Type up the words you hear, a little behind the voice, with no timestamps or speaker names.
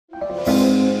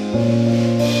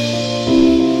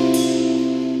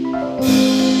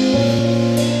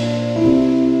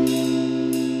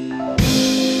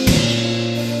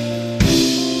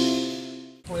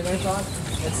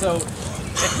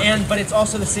it's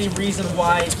also the same reason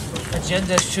why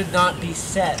agendas should not be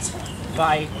set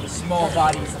by small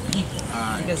bodies of people,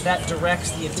 because that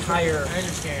directs the entire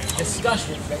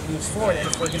discussion that moves forward. And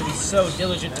if we're going to be so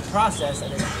diligent to process,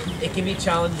 and it can be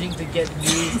challenging to get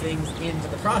new things into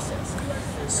the process.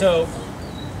 So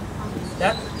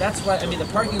that's why, I mean, the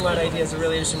parking lot idea is a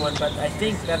really interesting one, but I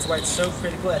think that's why it's so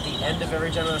critical at the end of every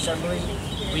General Assembly,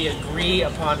 we agree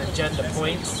upon agenda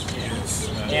points,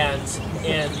 and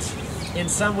in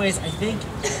some ways, I think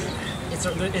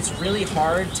it's really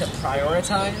hard to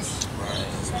prioritize,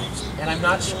 and I'm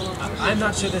not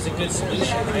sure there's a good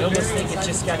solution. I almost think it's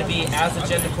just got to be, as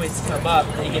agenda points come up,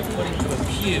 they get put into a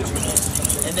queue,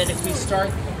 and then if we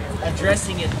start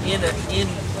addressing it in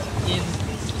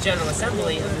General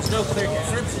Assembly and there's no clear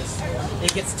consensus,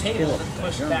 it gets tabled and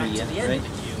pushed back to the end of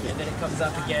the queue, and then it comes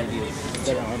up again, and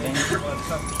maybe people have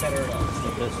come to better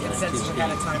consensus or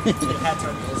had time to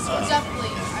discuss. Definitely.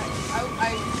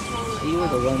 I totally you were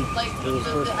the one who was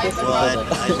first picked. Well,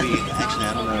 actually,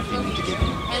 I don't know if you need to give me.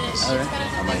 And it's kind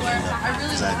of something where I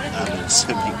really wanted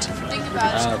to think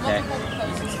about it. Okay.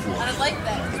 And I like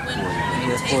that. When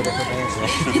you table it,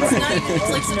 it's not even,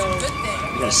 it's like such a good thing.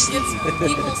 It gives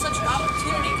people such an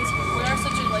opportunity, because we are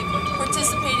such a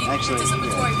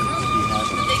participatory group,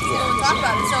 that they can go and talk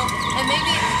about it. So, and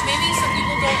maybe some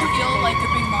people don't feel like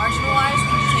they're being marginalized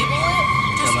when you table it.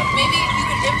 Just maybe you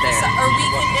could emphasize, or we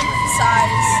could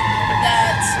emphasize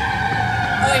that.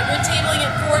 Oh wait, we're tabling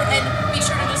it for, and be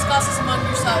sure to discuss this among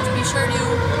yourselves. Be sure to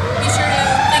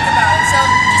think about it. So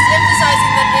just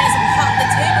emphasizing that it is the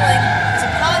tabling is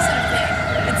a positive thing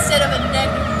instead of a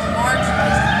negative or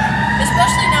marginalized thing.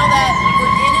 Especially now that we're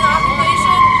in an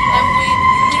occupation and we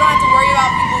don't have to worry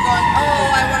about people going, oh,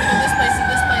 I want to go this place and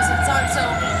this place. It's not so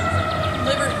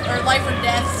life or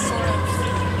death sort of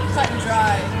cut and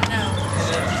dry. No.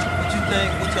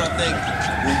 What y'all think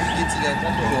when we get to that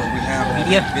point, we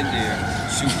haven't been there,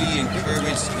 should we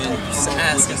encourage and come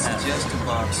up with a suggestion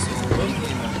box so we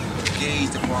can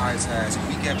gauge the prioritize?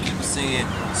 We got people saying,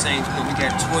 we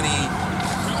got 20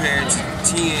 compared to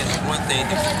 10, one thing,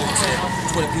 then we go to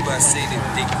 20 people that say that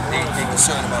they're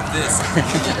concerned about this. We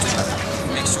need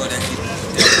to make sure that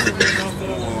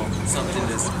people or something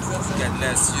that's got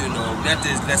less, not that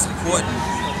it's less important,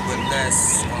 but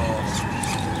less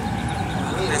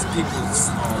people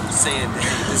saying that,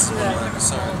 hey, this is one of my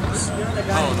concerns.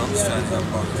 I don't know, I'm just trying to talk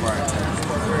about the prioritize.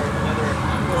 Another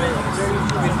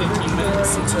 15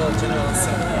 minutes until General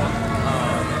Assembly.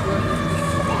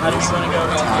 I just want to go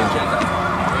to the agenda.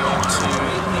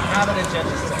 We have an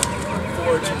agenda set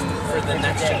For the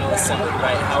next General Assembly,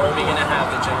 right? How are we going to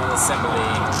have the General Assembly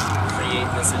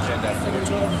create this agenda for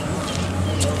tomorrow?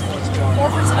 Or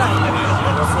for tonight.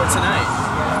 Or for tonight.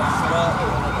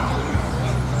 Well,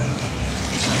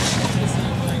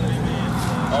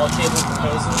 all table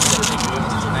proposals that we moved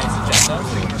to tonight's agenda.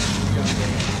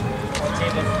 all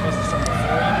table proposals from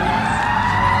before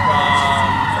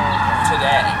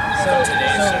Today. So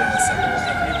today's General Assembly.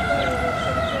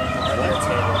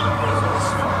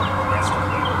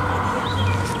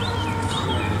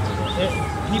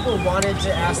 People wanted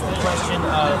to ask the question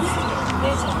of,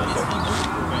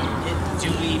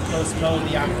 do we postpone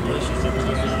the occupation?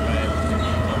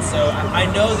 And so I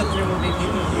know that there will be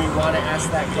people who want to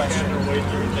ask that question.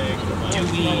 Do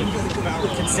we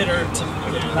consider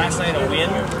last night a win,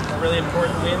 a really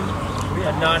important win,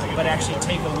 but actually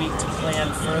take a week to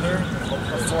plan further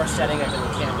before setting up an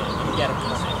encampment and get a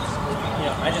plan?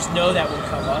 I just know that will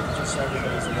come up, just so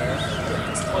everybody's aware.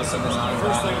 Also, the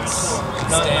non-violence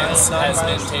stance has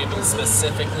been tabled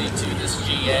specifically to this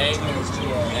GA,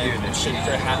 and it should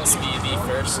perhaps be the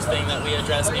first thing that we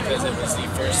address because it was the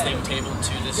first thing tabled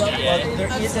to this GA. Well, there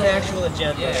is an actual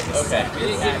agenda. Okay.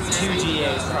 At 2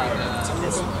 GAs prior to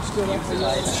this one.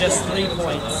 It's just 3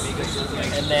 points,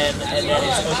 and then it's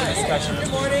open discussion.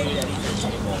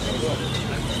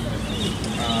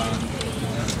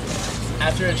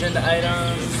 After agenda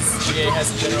items, GA has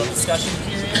a general discussion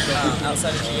period.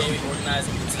 Outside of GA, we organize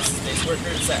and consensus-based work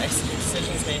groups that execute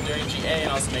decisions made during GA and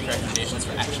also make recommendations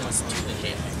for actions to the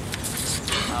table.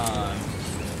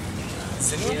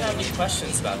 Does anyone have any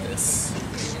questions about this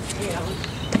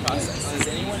process? Does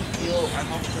anyone feel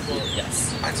uncomfortable?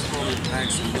 Yes. I just want to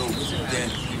ask a note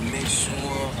that you make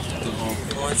sure the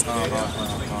points are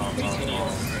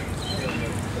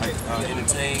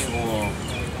entertained or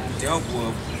dealt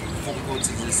with before we go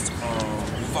to this,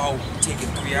 without taking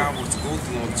 3 hours to go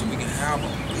through them, so we can have a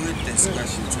good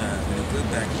discussion time and a good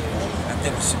back and forth. I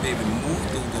think we should be able to move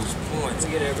through those points.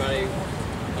 To get everybody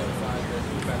notified that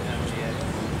we're about to have GA.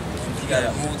 You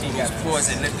gotta move through those points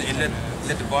and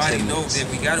let the body know that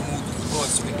we gotta move through the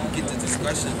points so we can get the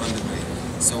discussion underway.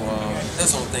 So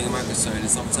that's the only thing my concern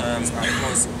is sometimes our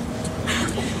points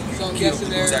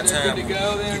lose our time. Keep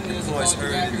the points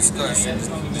heard and discussed, and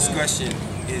discussion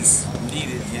is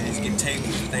needed and it's get tabled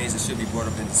the things that should be brought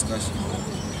up in discussion.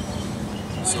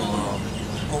 So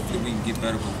hopefully we can get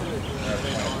better with it.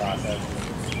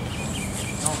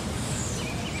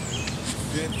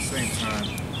 But at the same time,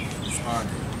 it's hard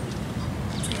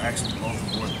to actually go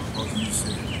for what both of you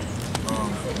said.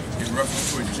 In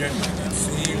reference to agenda, it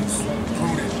seems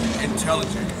prudent and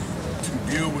intelligent to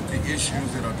deal with the issues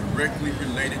that are directly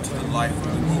related to the life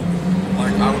of the movement.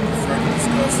 Like I would prefer to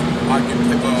discuss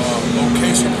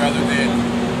location rather than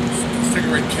the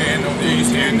cigarette can on the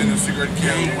east end and the cigarette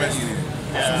can on the west end.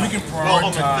 So we can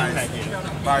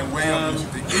prioritize by way of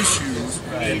the issues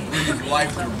that breathe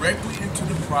life directly into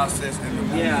the process and the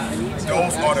movement.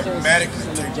 Those automatically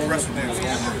take precedence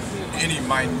over any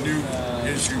minute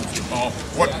issues of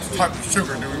what type of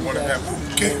sugar do we want to have.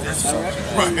 Okay,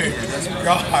 right,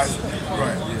 gosh,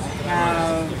 right.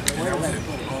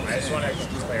 I just want to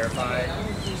clarify,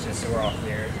 just so we're all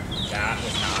clear, that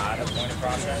was not a point of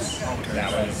process. Okay.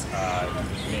 That was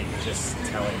just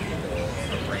telling people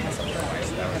to bring something away.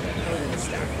 So that was a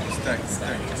stack.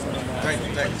 Thank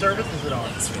you. Service is it on?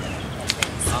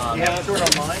 You have to do it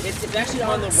online? It's actually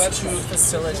on the website.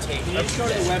 Facilitate. You just go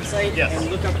to the website and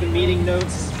look up the meeting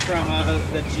notes from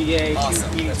the GA.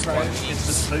 Awesome. Meetings prior. It's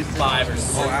just posted. 5 or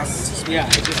 6. Yeah,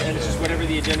 it's just whatever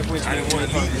the agenda points are. I'm too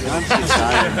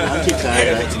tired. I'm too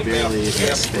tired. I can barely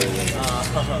even stay.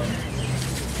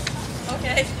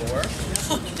 Okay. 4.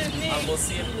 Look at me. We'll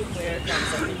see if Claire comes.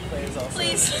 I think Claire is also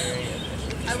Please. very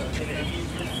interested. If you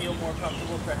feel more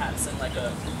comfortable, perhaps in like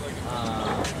a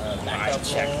backup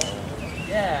role.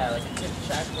 Yeah, like a tip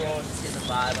check role, just get the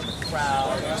vibe on the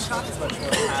crowd. It's much more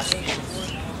passive to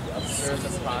observe the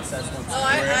process.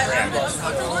 I'm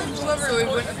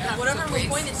comfortable. Whatever we're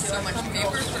pointed to, I'm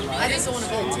comfortable. I just don't want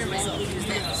to volunteer myself. So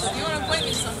if you want to point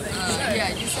me something,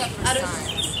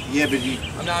 Yeah, but you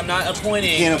I'm not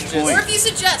appointing. can't appoint. or if you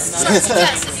suggest,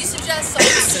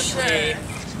 something,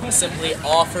 simply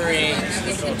offering,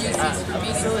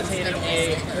 facilitating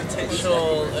a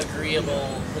potential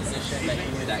agreeable position that you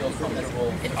would feel comfortable.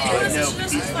 If you want to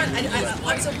suggest, it's fine.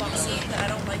 I'm so bossy that I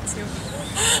don't like to. Do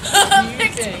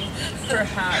you think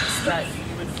perhaps that you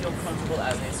would feel comfortable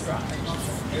as a scribe?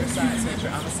 You're a science major,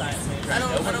 I'm a science major. I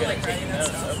don't we're like gonna take writing that notes.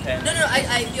 stuff. Okay. No,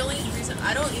 the only reason,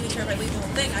 I don't even care if I leave the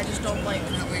whole thing, I just don't like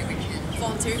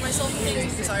volunteering myself for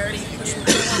things because I already push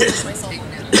myself.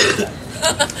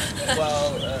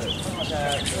 Well,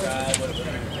 chat, scribe,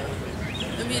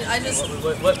 I mean, I just...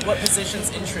 what positions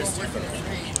interest you?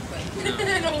 I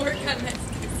don't work on it.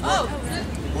 Oh!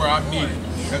 Where I'm needed.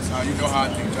 That's how you know how I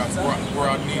think. Where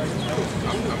I'm needed.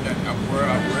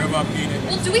 Wherever I'm needed.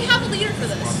 Well, do we have a leader for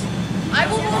this? I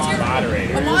will volunteer.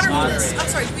 Moderator. A moderator for this. I'm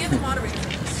sorry, do we have a moderator for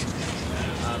this?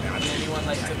 Anyone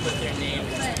like to put their name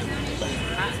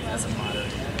as a moderator?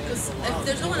 Because if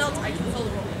there's no one else, I can fill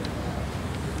the role.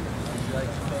 Would you like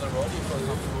to fill the role? Do you feel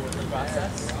comfortable with the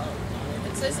process?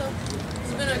 I'd say so.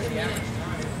 It's been a good meeting.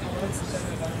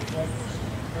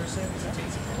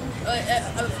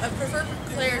 I prefer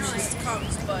Claire if she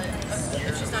comes, but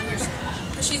if she's not here,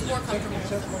 because she's more comfortable with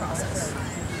the process.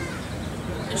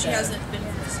 And she hasn't been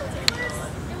facilitating.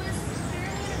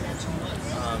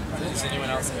 Is anyone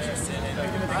else interested in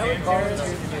I would volunteer to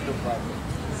do the project.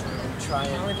 try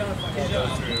and go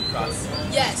through the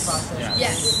process? Yes. Yeah.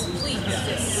 Yes. Please.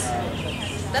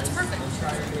 Yes. That's perfect.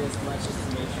 Try to do as much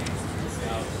information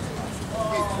out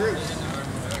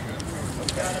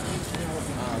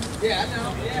Yeah, I know.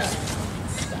 Yeah.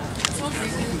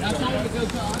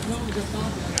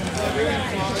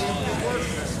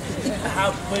 How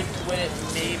would it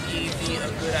maybe be a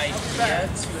good idea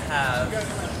to have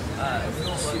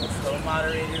two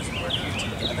co-moderators working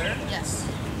together? Yes.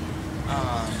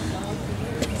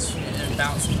 And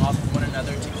bouncing off of one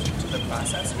another to keep to the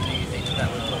process? Or do you think that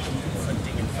would look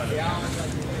conflicting in front of you?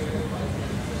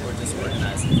 Or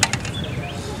disorganizing?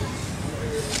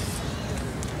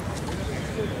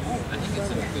 I think it's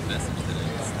a good message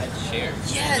that it's shared.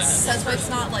 Yes, that's why it's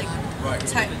not like Right.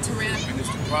 tyrannical. And it's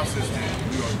the process that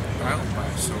we are bound by,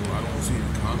 so I don't see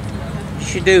the conflict. You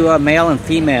should do male and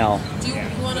female. Do you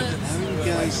want to? How do you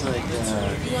guys like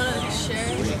You want to share?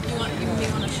 You want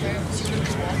to share? So you're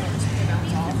gonna walk on something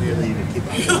really even keep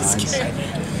I'm your eyes? scared.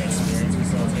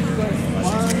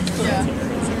 Yeah.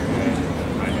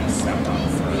 I just stepped on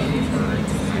for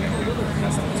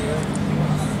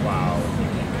wow,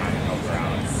 kind of help her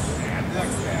out and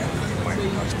might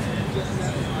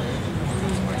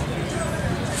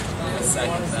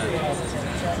Second that.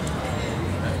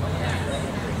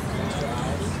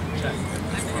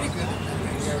 I'm pretty good.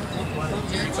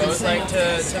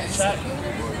 to check?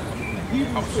 I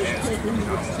was asked, you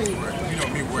know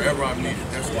me, wherever I'm needed,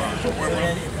 that's why. Wherever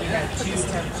I'm needed. We got 2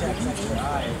 temp checks at your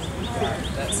eyes.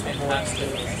 That's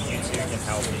fantastic. You two can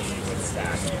help me with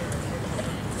stacking.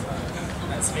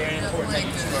 That's very important that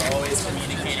you are always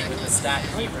communicating with the stack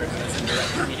keeper who is in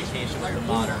direct communication with the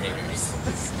moderators.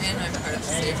 And I'm part of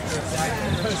the safe group.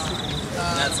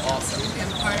 That's awesome.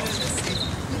 I'm part of the safe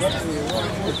group.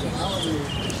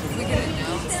 We can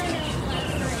announce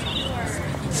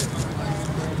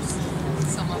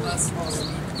some of us will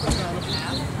speak on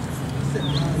behalf. They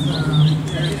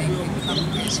can come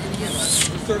with any of us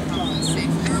from the safe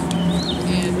group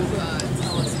and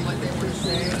tell us what they want to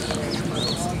say and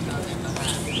we'll speak on their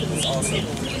behalf. That's awesome.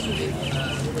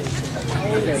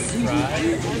 Okay.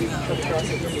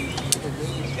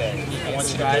 One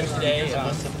scribe today.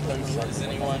 Is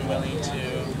anyone willing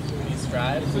to be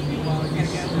scribe?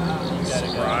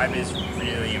 Scribe is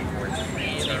really important.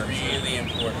 Really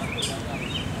important.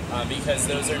 Because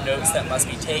those are notes that must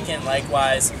be taken.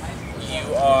 Likewise,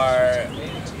 you are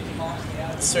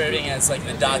serving as like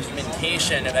the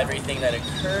documentation of everything that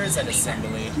occurs at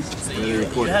assembly. So you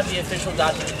have the official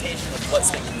documentation of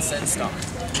what's been consented on.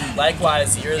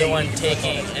 Likewise, you're the one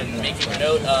taking and making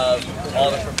note of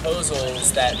all the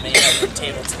proposals that may have been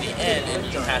tabled to the end,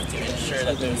 and you have to ensure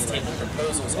that those tabled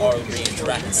proposals are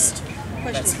readdressed.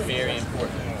 That's very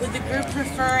important. Would the group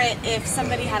prefer it if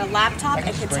somebody had a laptop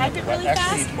and could type it really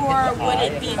fast, or would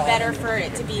it be better for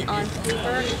it to be on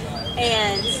paper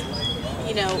and,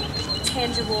 you know,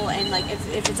 tangible, and like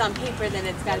if it's on paper, then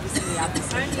it's got to be somebody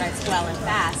else who writes well and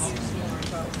fast?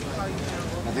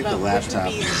 I think the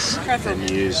laptop is been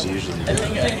used usually. I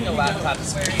think a laptop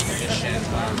is pretty efficient.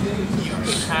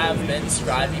 You have been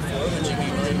scribed before. Would you be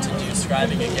willing to do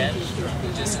scribing again?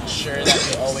 Just ensure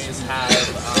that you always have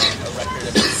a record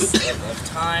of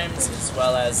times, as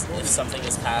well as if something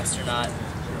is passed or not,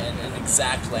 and an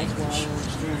exact language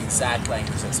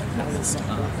that's been passed.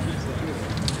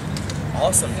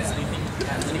 Awesome. Does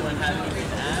anyone have anything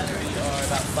to add? We are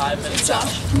about 5 minutes out.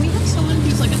 Josh, can we have someone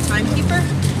who's like a timekeeper?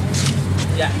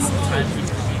 Yes,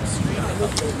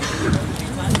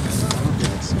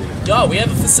 Yo, we have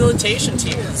a facilitation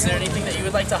team. Is there anything that you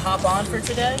would like to hop on for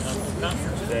today? Not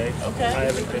for today. Okay. I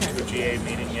haven't been to a GA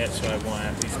meeting yet, so I want to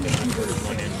at least get my first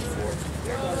one in before.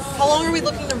 How long are we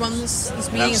looking to run this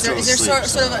meeting? Is there sort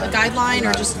of a guideline,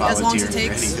 or just as long as it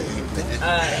takes?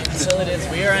 Until it is.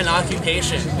 We are in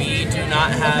occupation. We do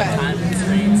not have time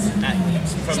constraints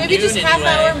from So maybe just noon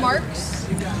half-hour marks?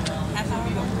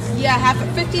 Yeah,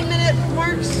 15-minute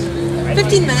marks?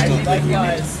 15 minutes.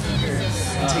 Likewise.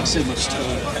 It takes so much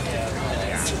time.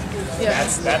 Yeah.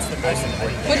 That's the most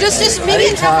important thing. But just maybe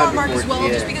a half-hour mark as well,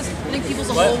 just because I think people as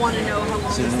a whole want to know how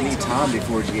long So this we thing's need going time on.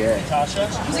 before GA.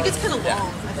 Because it gets kind of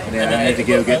long, I think. And I need to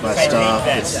go get my stuff.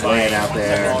 It's laying out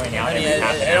there. I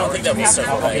don't think that we'll start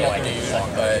right at noon,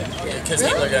 but because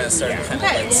people are going to start kind of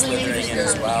like slithering in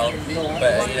as well.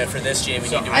 But for this GA, we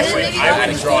need to I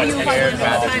draw attention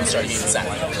rather than start being exact.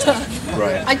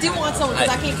 Right. I do want someone,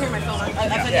 because I can't carry my phone. I've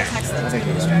had to text them. It's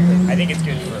getting distracted. I think it's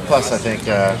good for Plus, I think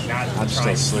I'm still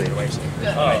asleep.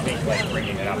 I think like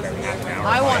bringing it up every half an hour.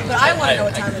 I want to know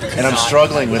what time it is. And I'm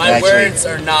struggling with My actually. words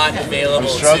are not available.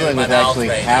 I'm struggling to my with mouth actually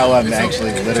right how now. I'm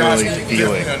actually literally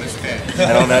feeling. I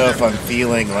don't know if I'm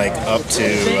feeling like up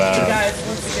to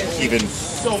even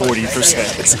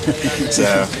 40%.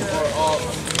 So.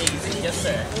 Yes,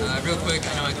 sir. Real quick,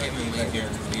 I know I came in late here to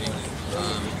the meeting. I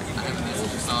have a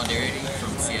message of solidarity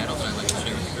from Seattle that I'd like to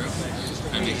share with the group.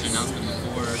 I make an announcement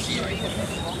before GA.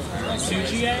 To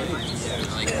GA?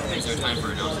 Is there time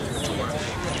for announcements before?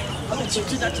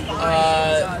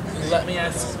 Let me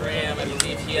ask Graham. I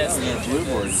believe he has the Blue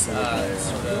board.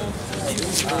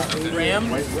 Graham?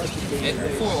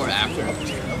 Before or after?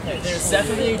 Okay, there's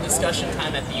definitely a discussion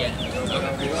time at the end,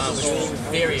 which will be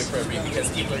very appropriate because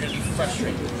people are going to be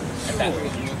frustrated at that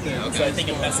point. So I think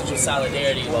a message of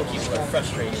solidarity while people are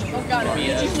frustrated would be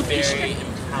a very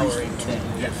empowering thing.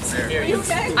 Yes, very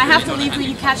okay? I have to leave. Will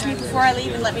you catch me before I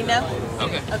leave and let me know?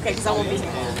 Okay. Okay, because I won't be here.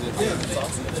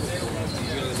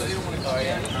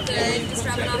 Just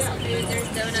dropping off some food. There's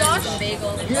donuts and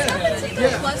bagels.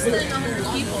 There's less than 100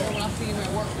 people.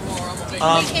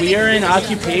 We are in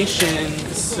occupation,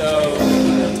 so